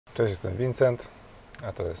Cześć, jestem Vincent,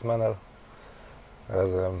 a to jest Menel.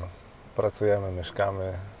 Razem pracujemy,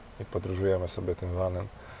 mieszkamy i podróżujemy sobie tym vanem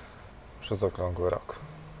przez okrągły rok.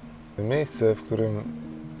 Miejsce, w którym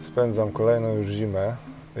spędzam kolejną już zimę,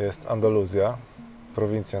 jest Andaluzja,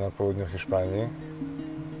 prowincja na południu Hiszpanii.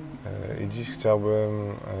 I dziś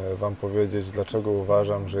chciałbym Wam powiedzieć, dlaczego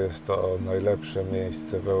uważam, że jest to najlepsze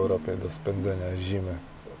miejsce w Europie do spędzenia zimy.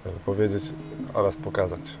 Powiedzieć oraz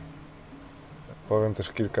pokazać. Powiem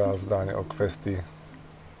też kilka zdań o kwestii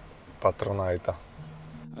Patronite'a.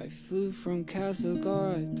 I flew from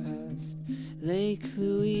Castlegard past Lake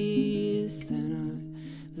Louise, then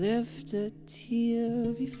I left a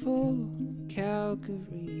tear before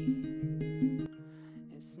Calgary.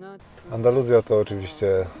 Andaluzja to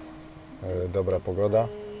oczywiście dobra pogoda.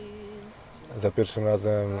 Za pierwszym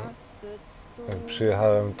razem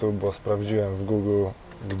przyjechałem tu, bo sprawdziłem w Google,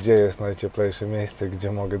 gdzie jest najcieplejsze miejsce,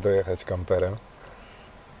 gdzie mogę dojechać kamperem.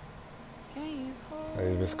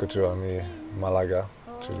 I wyskoczyła mi Malaga,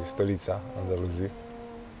 czyli stolica Andaluzji.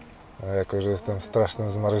 Jako że jestem strasznym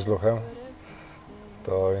zmarzluchem,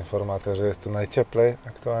 to informacja, że jest tu najcieplej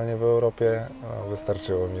aktualnie w Europie,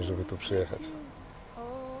 wystarczyło mi, żeby tu przyjechać.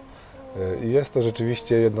 I jest to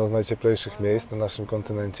rzeczywiście jedno z najcieplejszych miejsc na naszym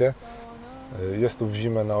kontynencie. Jest tu w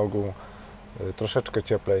zimę na ogół troszeczkę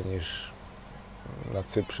cieplej niż na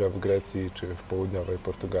Cyprze, w Grecji czy w południowej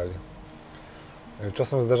Portugalii.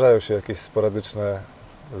 Czasem zdarzają się jakieś sporadyczne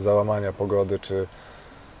załamania pogody czy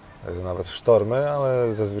nawet sztormy,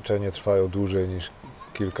 ale zazwyczaj nie trwają dłużej niż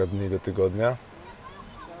kilka dni do tygodnia.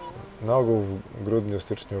 Na ogół w grudniu,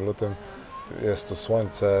 styczniu, lutym jest tu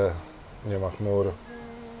słońce, nie ma chmur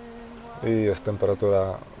i jest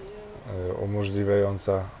temperatura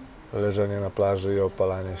umożliwiająca leżenie na plaży i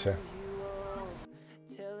opalanie się.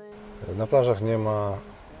 Na plażach nie ma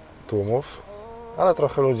tłumów, ale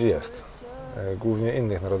trochę ludzi jest. Głównie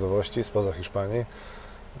innych narodowości spoza Hiszpanii.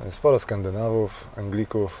 Sporo Skandynawów,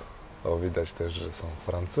 Anglików. O, widać też, że są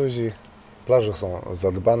Francuzi. Plaże są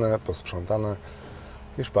zadbane, posprzątane.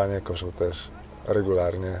 Hiszpanie koszą też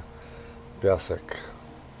regularnie piasek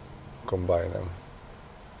kombajnem.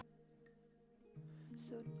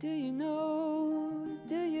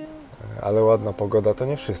 Ale ładna pogoda to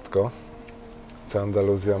nie wszystko, co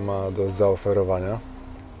Andaluzja ma do zaoferowania.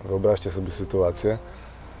 Wyobraźcie sobie sytuację,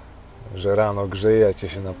 że rano grzejecie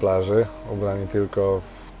się na plaży, ubrani tylko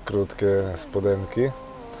w krótkie spodenki,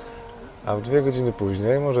 a w 2 godziny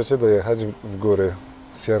później możecie dojechać w góry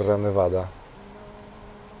Sierra Nevada,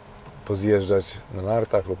 pozjeżdżać na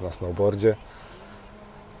nartach lub na snowboardzie,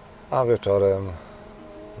 a wieczorem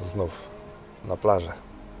znów na plażę.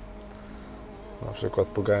 Na przykład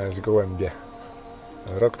poganiać gołębie.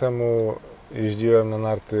 Rok temu jeździłem na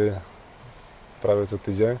narty prawie co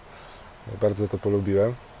tydzień. Bardzo to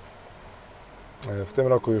polubiłem. W tym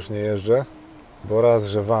roku już nie jeżdżę, bo raz,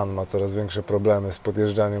 że van ma coraz większe problemy z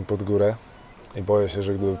podjeżdżaniem pod górę i boję się,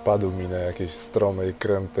 że gdyby padł mi na jakiejś stromej,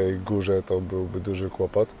 krętej górze, to byłby duży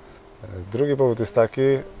kłopot. Drugi powód jest taki,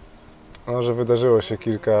 że wydarzyło się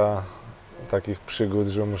kilka takich przygód,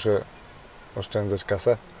 że muszę oszczędzać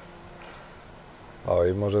kasę. O,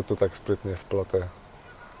 i może tu tak sprytnie wplotę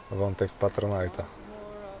wątek Patronite'a.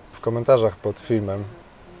 W komentarzach pod filmem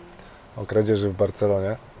o kradzieży w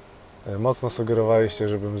Barcelonie mocno sugerowaliście,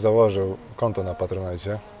 żebym założył konto na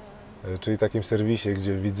Patronite, czyli takim serwisie,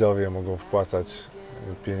 gdzie widzowie mogą wpłacać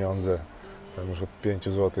pieniądze, już od 5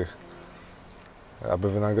 zł, aby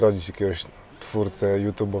wynagrodzić jakiegoś twórcę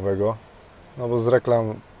YouTube'owego. No bo z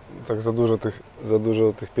reklam tak za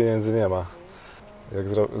dużo tych pieniędzy nie ma. Jak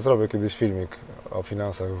zrobię kiedyś filmik o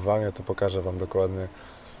finansach w vanie, to pokażę Wam dokładnie,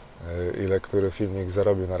 ile który filmik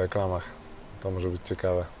zarobił na reklamach. To może być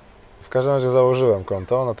ciekawe. W każdym razie założyłem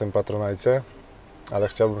konto na tym Patronite, ale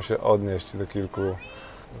chciałbym się odnieść do kilku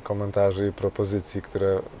komentarzy i propozycji,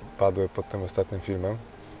 które padły pod tym ostatnim filmem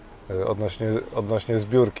odnośnie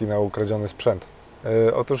zbiórki na ukradziony sprzęt.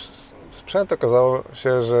 Otóż sprzęt okazało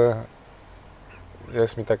się, że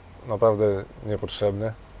jest mi tak naprawdę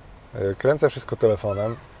niepotrzebny. Kręcę wszystko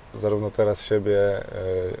telefonem, zarówno teraz siebie,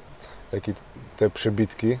 jak i te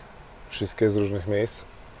przybitki, wszystkie z różnych miejsc.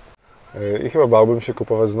 I chyba bałbym się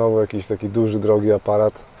kupować znowu jakiś taki duży, drogi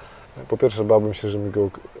aparat. Po pierwsze bałbym się, że mi go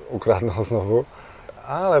ukradną znowu,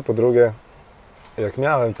 ale po drugie, jak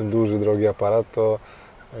miałem ten duży, drogi aparat, to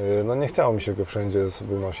no nie chciało mi się go wszędzie ze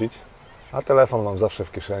sobą nosić. A telefon mam zawsze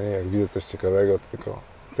w kieszeni, jak widzę coś ciekawego, to tylko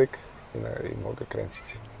cyk i mogę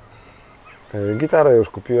kręcić. Gitarę już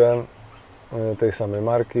kupiłem, tej samej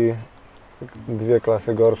marki, 2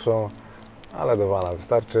 klasy gorszą, ale do vana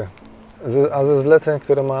wystarczy. A ze zleceń,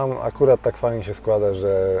 które mam, akurat tak fajnie się składa,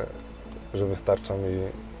 że wystarcza mi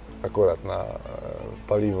akurat na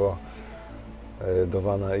paliwo do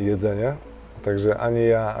wana i jedzenie. Także ani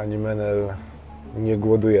ja, ani Menel nie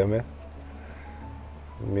głodujemy,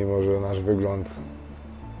 mimo że nasz wygląd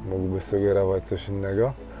mógłby sugerować coś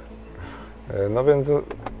innego. No więc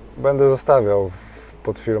będę zostawiał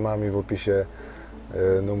pod filmami w opisie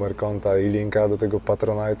numer konta i linka do tego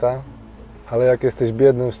Patronite'a, ale jak jesteś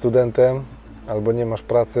biednym studentem, albo nie masz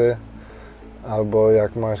pracy, albo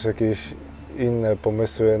jak masz jakieś inne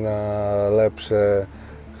pomysły na lepsze,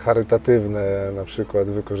 charytatywne na przykład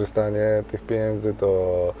wykorzystanie tych pieniędzy,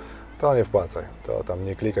 to nie wpłacaj. To tam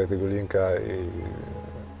nie klikaj tego linka i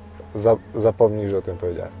zapomnij, że o tym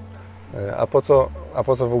powiedziałem. A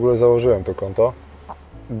po co w ogóle założyłem to konto?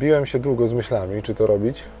 Biłem się długo z myślami, czy to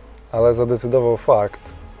robić, ale zadecydował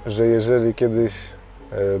fakt, że jeżeli kiedyś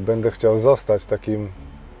będę chciał zostać takim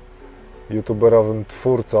youtuberowym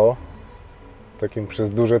twórcą, takim przez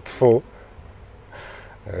duże tfu,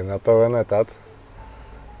 na pełen etat,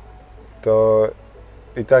 to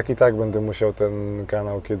i tak będę musiał ten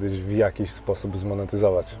kanał kiedyś w jakiś sposób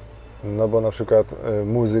zmonetyzować. No bo na przykład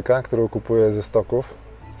muzyka, którą kupuję ze stoków,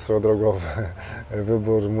 swoją drogą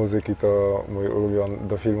wybór muzyki to mój ulubiony,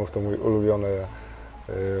 do filmów to mój ulubiony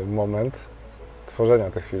moment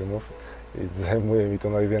tworzenia tych filmów i zajmuje mi to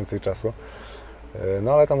najwięcej czasu.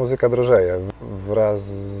 No ale ta muzyka drożeje. Wraz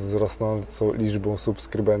z rosnącą liczbą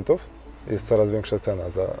subskrybentów jest coraz większa cena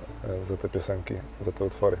za te piosenki, za te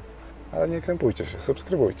utwory. Ale nie krępujcie się,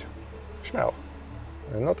 subskrybujcie. Śmiało.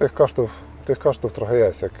 No tych kosztów trochę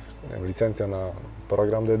jest, jak nie wiem, licencja na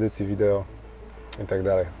program do edycji wideo i tak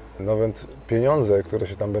dalej. No więc pieniądze, które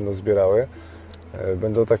się tam będą zbierały,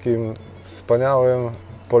 będą takim wspaniałym,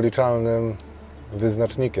 policzalnym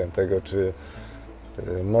wyznacznikiem tego, czy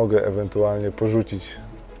mogę ewentualnie porzucić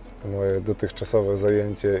moje dotychczasowe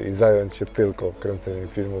zajęcie i zająć się tylko kręceniem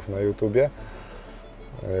filmów na YouTubie,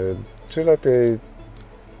 czy lepiej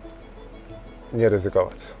nie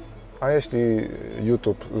ryzykować. A jeśli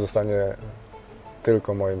YouTube zostanie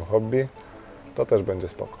tylko moim hobby, to też będzie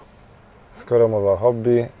spoko. Skoro mowa o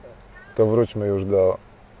hobby, to wróćmy już do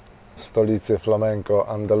stolicy flamenco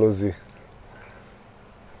Andaluzji.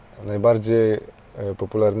 Najbardziej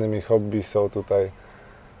popularnymi hobby są tutaj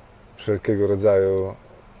wszelkiego rodzaju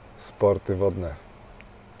sporty wodne.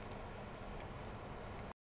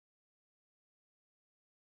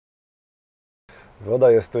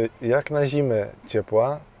 Woda jest tu jak na zimę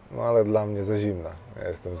ciepła, no ale dla mnie za zimna. Ja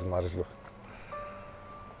jestem zmarzluch.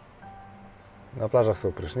 Na plażach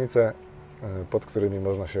są prysznice, pod którymi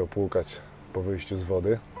można się opłukać po wyjściu z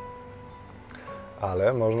wody,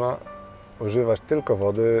 ale można używać tylko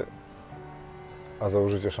wody, a za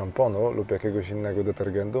użycie szamponu lub jakiegoś innego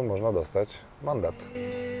detergentu można dostać mandat.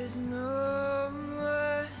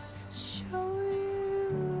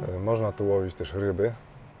 Można tu łowić też ryby.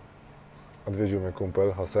 Odwiedził mnie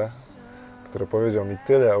kumpel Jose, który powiedział mi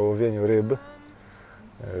tyle o łowieniu ryb,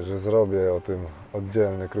 że zrobię o tym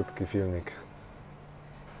oddzielny, krótki filmik.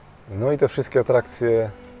 No i te wszystkie atrakcje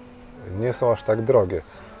nie są aż tak drogie.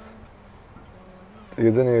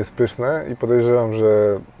 Jedzenie jest pyszne i podejrzewam,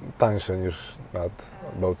 że tańsze niż nad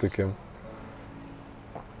Bałtykiem.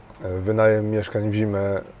 Wynajem mieszkań w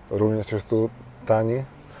zimę również jest tu tani.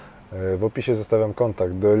 W opisie zostawiam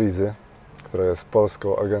kontakt do Elizy, która jest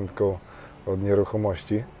polską agentką od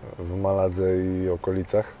nieruchomości w Maladze i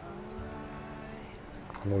okolicach.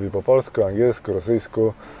 Mówi po polsku, angielsku,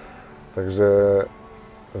 rosyjsku, także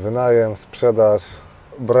wynajem, sprzedaż,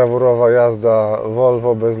 brawurowa jazda,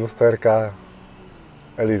 Volvo bez lusterka,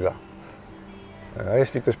 Eliza. A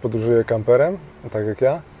jeśli ktoś podróżuje kamperem, tak jak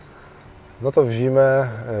ja, no to w zimę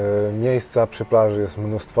miejsca przy plaży jest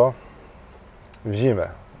mnóstwo. W zimę,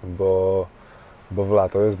 bo w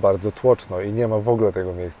lato jest bardzo tłoczno i nie ma w ogóle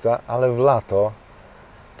tego miejsca, ale w lato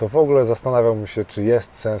to w ogóle zastanawiam się, czy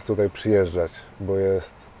jest sens tutaj przyjeżdżać, bo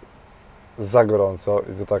jest za gorąco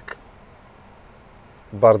i to tak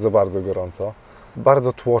bardzo, bardzo gorąco.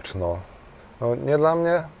 Bardzo tłoczno. No nie dla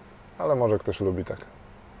mnie, ale może ktoś lubi tak.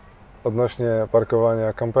 Odnośnie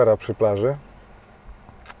parkowania kampera przy plaży,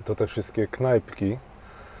 to te wszystkie knajpki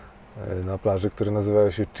na plaży, które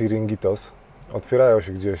nazywają się chiringuitos, otwierają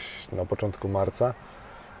się gdzieś na początku marca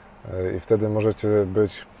i wtedy możecie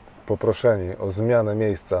być poproszeni o zmianę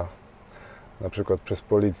miejsca, na przykład przez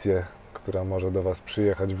policję, która może do Was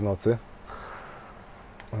przyjechać w nocy.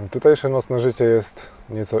 Tutejsze nocne życie jest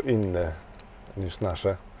nieco inne niż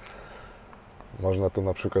nasze. Można tu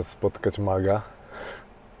na przykład spotkać maga.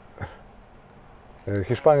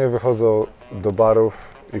 Hiszpanie wychodzą do barów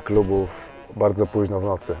i klubów bardzo późno w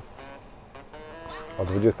nocy. O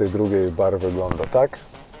 22 bar wygląda tak,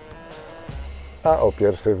 a o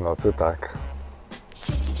 1 w nocy tak.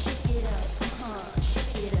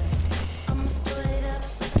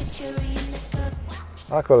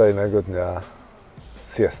 a kolejnego dnia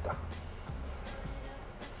siesta.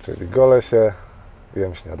 Czyli golę się,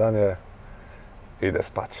 jem śniadanie, idę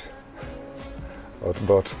spać.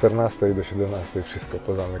 Bo od 14 do 17 wszystko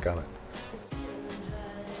pozamykane.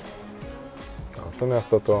 No, to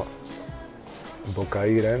miasto to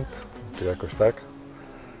Bocairent, czy jakoś tak.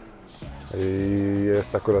 I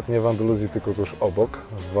jest akurat nie w Andaluzji, tylko tuż obok,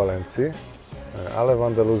 w Walencji. Ale w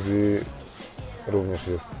Andaluzji również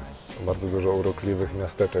jest bardzo dużo urokliwych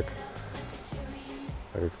miasteczek,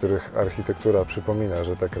 których architektura przypomina,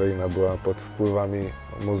 że ta kraina była pod wpływami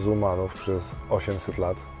muzułmanów przez 800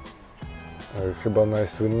 lat. Chyba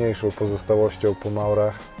najsłynniejszą pozostałością po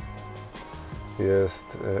Maurach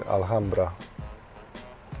jest Alhambra,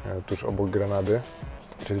 tuż obok Granady,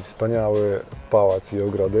 czyli wspaniały pałac i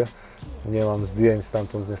ogrody. Nie mam zdjęć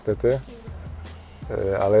stamtąd niestety,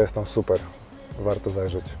 ale jest tam super, warto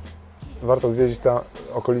zajrzeć. Warto odwiedzić ta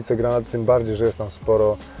okolice Granady, tym bardziej, że jest tam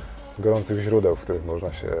sporo gorących źródeł, w których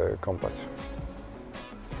można się kąpać.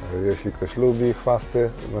 Jeśli ktoś lubi chwasty,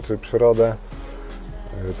 znaczy przyrodę,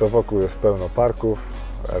 to wokół jest pełno parków,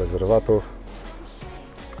 rezerwatów.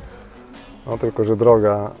 No tylko, że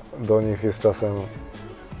droga do nich jest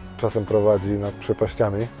czasem prowadzi nad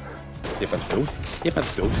przepaściami. Nie patrz w dół, nie patrz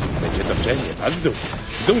w dół, będzie dobrze, nie patrz w dół.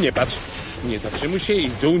 W dół nie patrz, nie zatrzymuj się i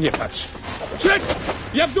w dół nie patrz. Szlek!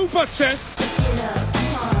 Ja w dół patrzę!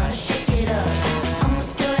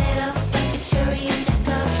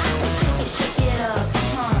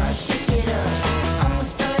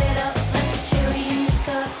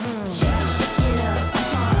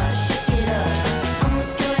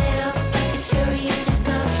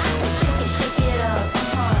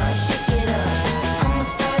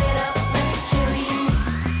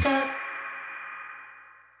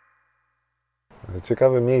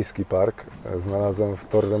 Ciekawy miejski park znalazłem w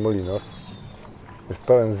Torremolinos. Jest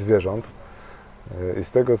pełen zwierząt i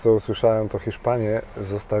z tego co usłyszałem, to Hiszpanie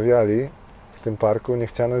zostawiali w tym parku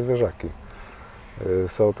niechciane zwierzaki.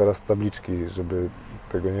 Są teraz tabliczki, żeby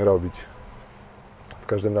tego nie robić. W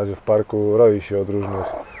każdym razie w parku roi się od różnych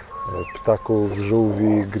ptaków,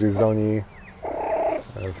 żółwi, gryzoni.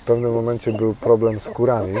 W pewnym momencie był problem z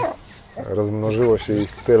kurami. Rozmnożyło się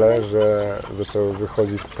ich tyle, że zaczęły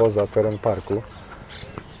wychodzić poza teren parku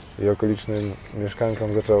i okolicznym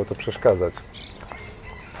mieszkańcom zaczęło to przeszkadzać.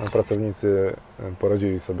 Pracownicy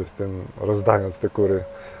poradzili sobie z tym, rozdając te kury,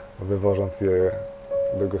 wywożąc je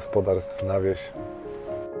do gospodarstw na wieś.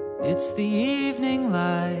 It's the evening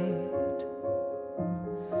light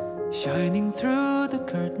shining through the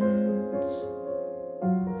curtains,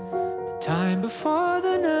 the time before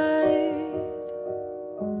the night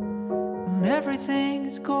when everything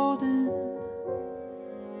is golden.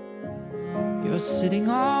 You're sitting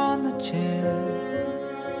on the chair,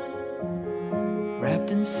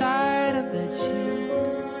 wrapped inside a bedsheet,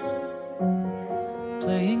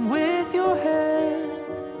 playing with your hair,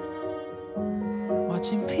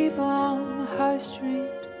 watching people on the high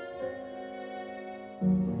street.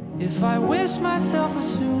 If I wished myself a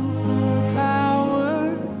superpower,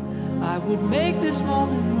 I would make this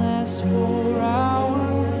moment last for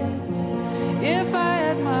hours. If I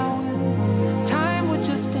had my will, time would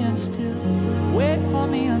just stand still, wait for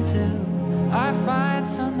me until I find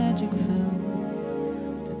some magic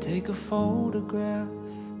film to take a photograph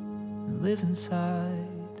and live inside.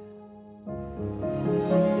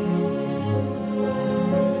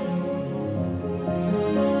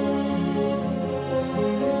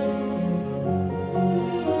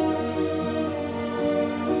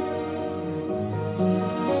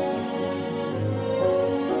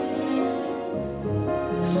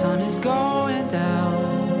 The sun is going down.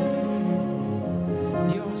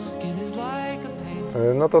 Your skin is like a paint.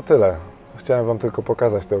 No to tyle. Chciałem Wam tylko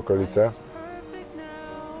pokazać te okolice.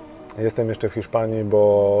 Jestem jeszcze w Hiszpanii,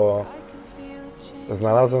 bo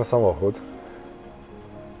znalazłem samochód.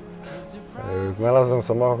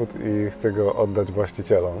 I chcę go oddać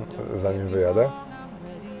właścicielom, zanim wyjadę.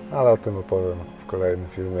 Ale o tym opowiem w kolejnym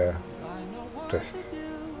filmie. Cześć!